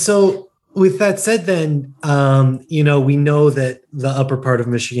 and so with that said, then we know that the upper part of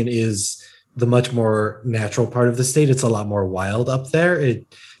Michigan is the much more natural part of the state. It's a lot more wild up there.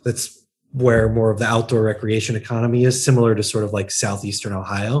 That's where more of the outdoor recreation economy is, similar to sort of like southeastern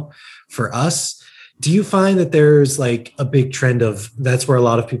Ohio for us. Do you find that there's like a big trend of that's where a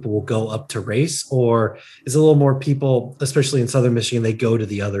lot of people will go up to race, or is it a little more people, especially in southern Michigan, they go to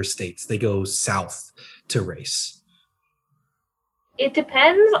the other states, they go south to race? It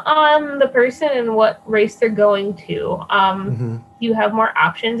depends on the person and what race they're going to. You have more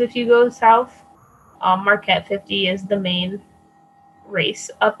options if you go south. Marquette 50 is the main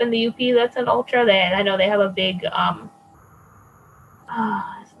race up in the UP that's an ultra. I know they have a big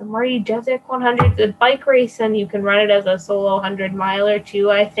the Marty Jezik 100, the bike race, and you can run it as a solo 100 miler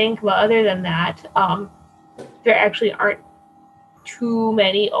too, I think. But other than that, there actually aren't too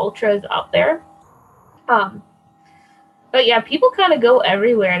many ultras up there. But yeah, people kind of go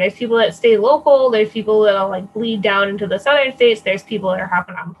everywhere. There's people that stay local. There's people that'll like bleed down into the southern states. There's people that are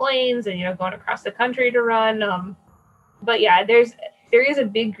hopping on planes and going across the country to run. But yeah, there is a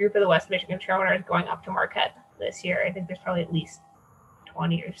big group of the West Michigan Trail Runners going up to Marquette this year. I think there's probably at least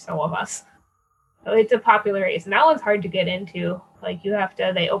 20 or so of us. So it's a popular race, and that one's hard to get into. Like,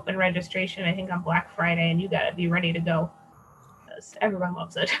 they open registration, I think, on Black Friday, and you got to be ready to go because everyone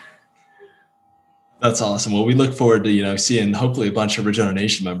loves it. That's awesome. Well, we look forward to, seeing hopefully a bunch of Ridge Runner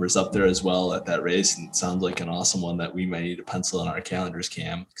Nation members up there as well at that race. And it sounds like an awesome one that we may need to pencil in our calendars,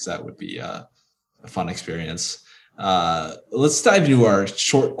 Cam, because that would be a fun experience. Let's dive into our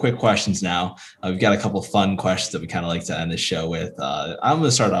short, quick questions now. We've got a couple fun questions that we kind of like to end the show with. I'm going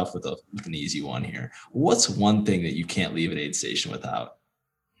to start off with an easy one here. What's one thing that you can't leave an aid station without?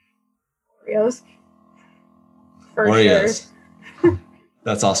 Oreos. For Oreos. Sure.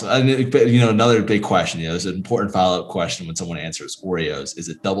 That's awesome. And, but, another big question, there's an important follow-up question when someone answers Oreos. Is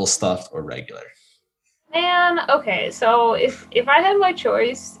it double stuffed or regular? Man, okay. So if I had my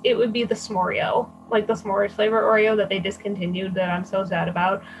choice, it would be the S'moreo, like the s'mores flavor Oreo that they discontinued that I'm so sad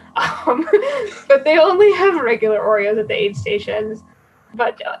about. But they only have regular Oreos at the aid stations,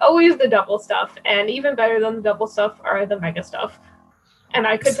 but always the double stuff. And even better than the double stuff are the mega stuff. And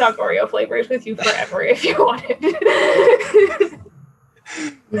I could talk Oreo flavors with you forever if you wanted.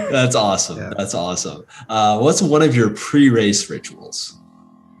 That's awesome. Yeah. That's awesome. What's one of your pre-race rituals?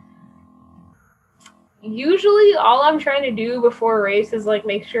 Usually all I'm trying to do before a race is like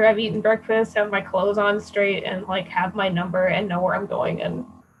make sure I've eaten breakfast, have my clothes on straight, and like have my number and know where I'm going and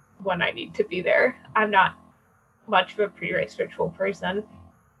when I need to be there. I'm not much of a pre-race ritual person.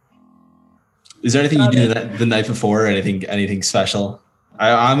 Is there anything you do the night before or anything special?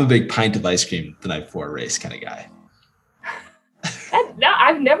 I'm a big pint of ice cream the night before a race kind of guy. No,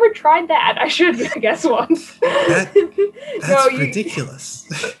 I've never tried that. I should, I guess, once. That's ridiculous.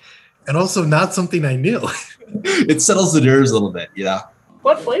 And also not something I knew. It settles the nerves a little bit,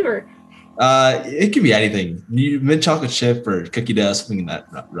 What flavor? It can be anything. Mint chocolate chip or cookie dough, something in that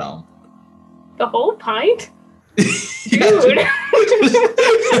realm. The whole pint? Dude.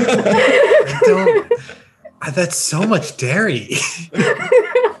 That's so much dairy.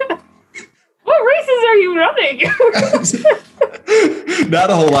 What races are you running? Not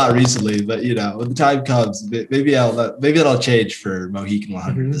a whole lot recently, but when the time comes, maybe that'll change for Mohican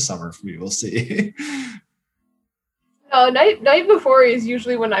 100 this summer for me. We'll see. Night before is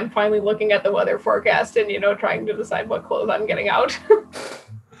usually when I'm finally looking at the weather forecast and trying to decide what clothes I'm getting out.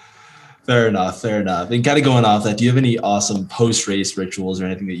 Fair enough. And kind of going off that, do you have any awesome post-race rituals or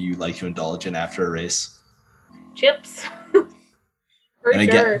anything that you like to indulge in after a race? Chips. For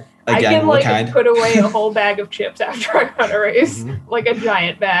sure. Again, I can put away a whole bag of chips after I run a race, like a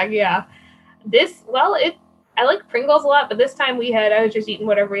giant bag. Yeah. I like Pringles a lot, but this time I was just eating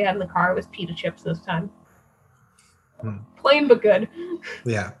whatever we had in the car. It was pita chips this time. Plain but good.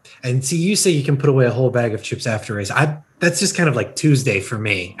 Yeah. And see, you say you can put away a whole bag of chips after a race. That's just kind of like Tuesday for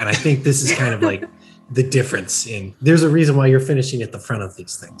me. And I think this is kind of like the difference there's a reason why you're finishing at the front of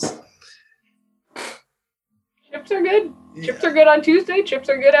these things. Chips are good. Yeah. Chips are good on Tuesday. Chips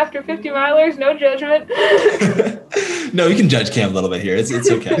are good after 50 milers. No judgment. No, you can judge Cam a little bit here. It's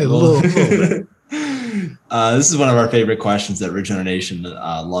okay. A little bit. This is one of our favorite questions that Ridge Runner Nation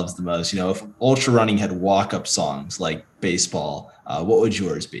loves the most. If ultra running had walk-up songs like baseball, what would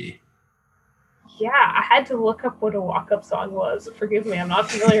yours be? Yeah, I had to look up what a walk-up song was. Forgive me, I'm not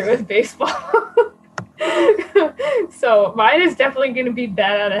familiar with baseball. So mine is definitely going to be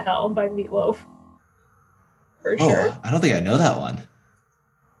Bat Out of Hell by Meatloaf. For sure. I don't think I know that one.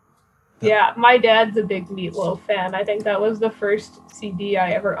 Yeah, my dad's a big Meatloaf fan. I think that was the first CD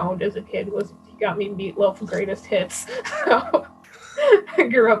I ever owned as a kid. He got me Meatloaf Greatest Hits. So I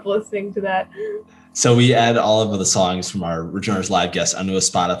grew up listening to that. So we add all of the songs from our Returners Live guests onto a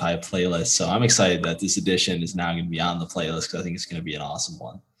Spotify playlist. So I'm excited that this edition is now going to be on the playlist because I think it's going to be an awesome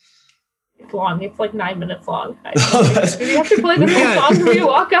one. It's long. It's like 9 minutes long. Do you have to play the whole song for me to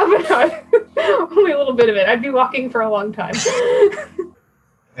walk up? Only a little bit of it. I'd be walking for a long time.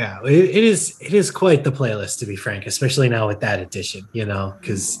 Yeah, it is quite the playlist, to be frank, especially now with that edition,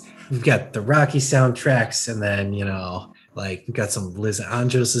 because we've got the Rocky soundtracks and then, we've got some Liz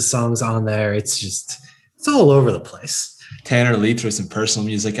Anjos' songs on there. It's all over the place. Tanner Lee threw some personal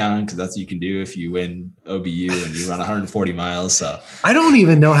music on because that's what you can do if you win OBU and you run 140 miles. So I don't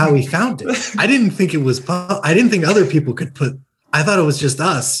even know how we found it. I didn't think it was. I didn't think other people could put. I thought it was just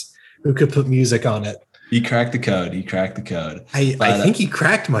us who could put music on it. He cracked the code. I think he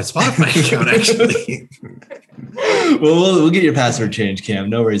cracked my Spotify account, actually. Well, we'll get your password changed, Cam.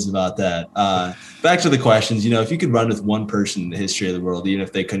 No worries about that. Back to the questions. If you could run with one person in the history of the world, even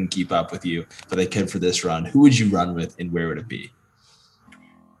if they couldn't keep up with you, but they could for this run, who would you run with and where would it be?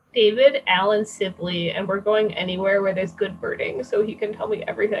 David Allen Sibley, and we're going anywhere where there's good birding so he can tell me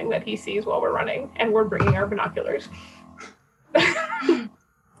everything that he sees while we're running, and we're bringing our binoculars.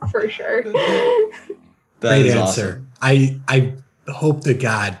 For sure. Great answer. Awesome. I hope to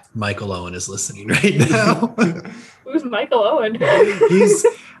God Michael Owen is listening right now. Who's Michael Owen?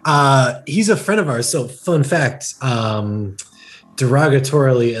 He's a friend of ours. So fun fact,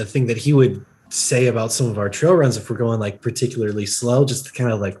 derogatorily, a thing that he would say about some of our trail runs if we're going like particularly slow, just to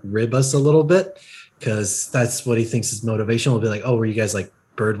kind of like rib us a little bit, because that's what he thinks is motivation. Will be like, oh, were you guys like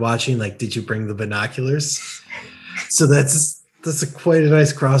bird watching? Like, did you bring the binoculars? So that's quite a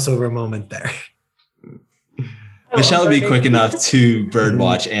nice crossover moment there. Michelle would be quick enough to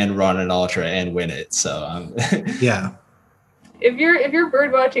birdwatch and run an ultra and win it. So yeah. If you're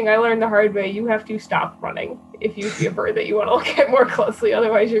bird watching, I learned the hard way. You have to stop running if you see a bird that you want to look at more closely.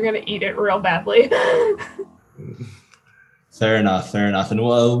 Otherwise, you're going to eat it real badly. Fair enough. And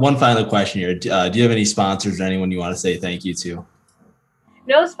one final question here. Do you have any sponsors or anyone you want to say thank you to?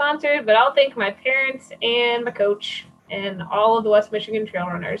 No sponsors, but I'll thank my parents and my coach and all of the West Michigan trail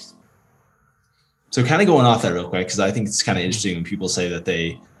runners. So kind of going off that real quick, because I think it's kind of interesting when people say that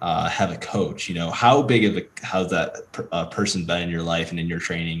they have a coach. How big of how's that person been in your life and in your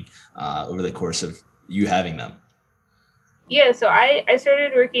training over the course of you having them? Yeah, so I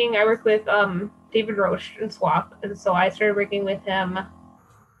started working. I work with David Roche in SWAP, and so I started working with him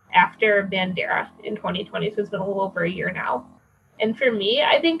after Bandera in 2020. So it's been a little over a year now. And for me,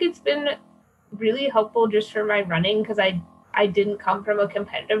 I think it's been really helpful just for my running, because I didn't come from a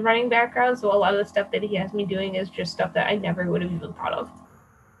competitive running background, so a lot of the stuff that he has me doing is just stuff that I never would have even thought of.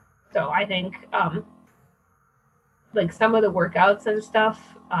 So I think like some of the workouts and stuff,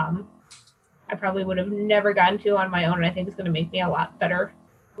 I probably would have never gotten to on my own, and I think it's going to make me a lot better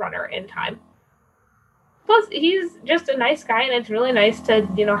runner in time. Plus, he's just a nice guy, and it's really nice to,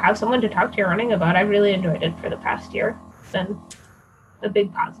 have someone to talk to your running about. I really enjoyed it for the past year. It's been a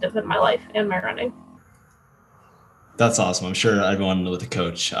big positive in my life and my running. That's awesome. I'm sure everyone with a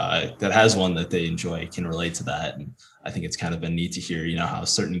coach that has one that they enjoy can relate to that. And I think it's kind of been neat to hear, how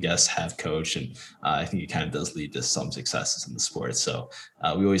certain guests have coach. And I think it kind of does lead to some successes in the sport. So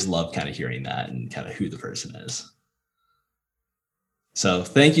we always love kind of hearing that and kind of who the person is. So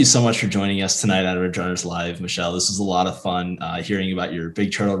thank you so much for joining us tonight on Ridge Runners Live, Michelle. This was a lot of fun hearing about your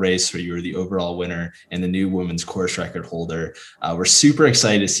Big Turtle race where you were the overall winner and the new women's course record holder. We're super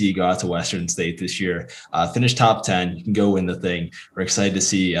excited to see you go out to Western State this year. Finish top 10. You can go win the thing. We're excited to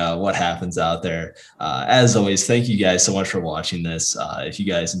see what happens out there. As always, thank you guys so much for watching this. If you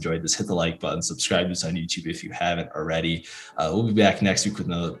guys enjoyed this, hit the like button, subscribe to us on YouTube if you haven't already. We'll be back next week with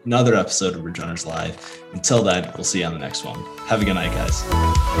another episode of Ridge Runners Live. Until then, we'll see you on the next one. Have a good night, guys.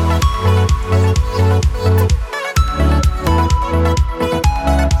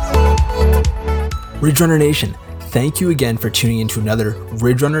 Ridge Runner Nation, thank you again for tuning into another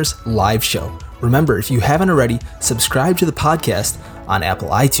Ridge Runners live show. Remember, if you haven't already, subscribe to the podcast on Apple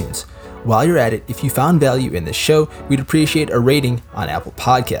iTunes. While you're at it, if you found value in this show, we'd appreciate a rating on Apple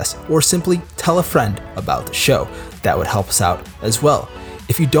Podcasts, or simply tell a friend about the show. That would help us out as well.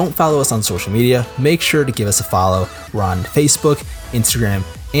 If you don't follow us on social media, make sure to give us a follow. We're on Facebook, Instagram,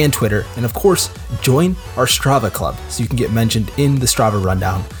 and Twitter. And of course, join our Strava club so you can get mentioned in the Strava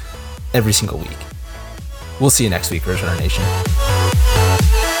rundown every single week. We'll see you next week, Ridge Runner Nation.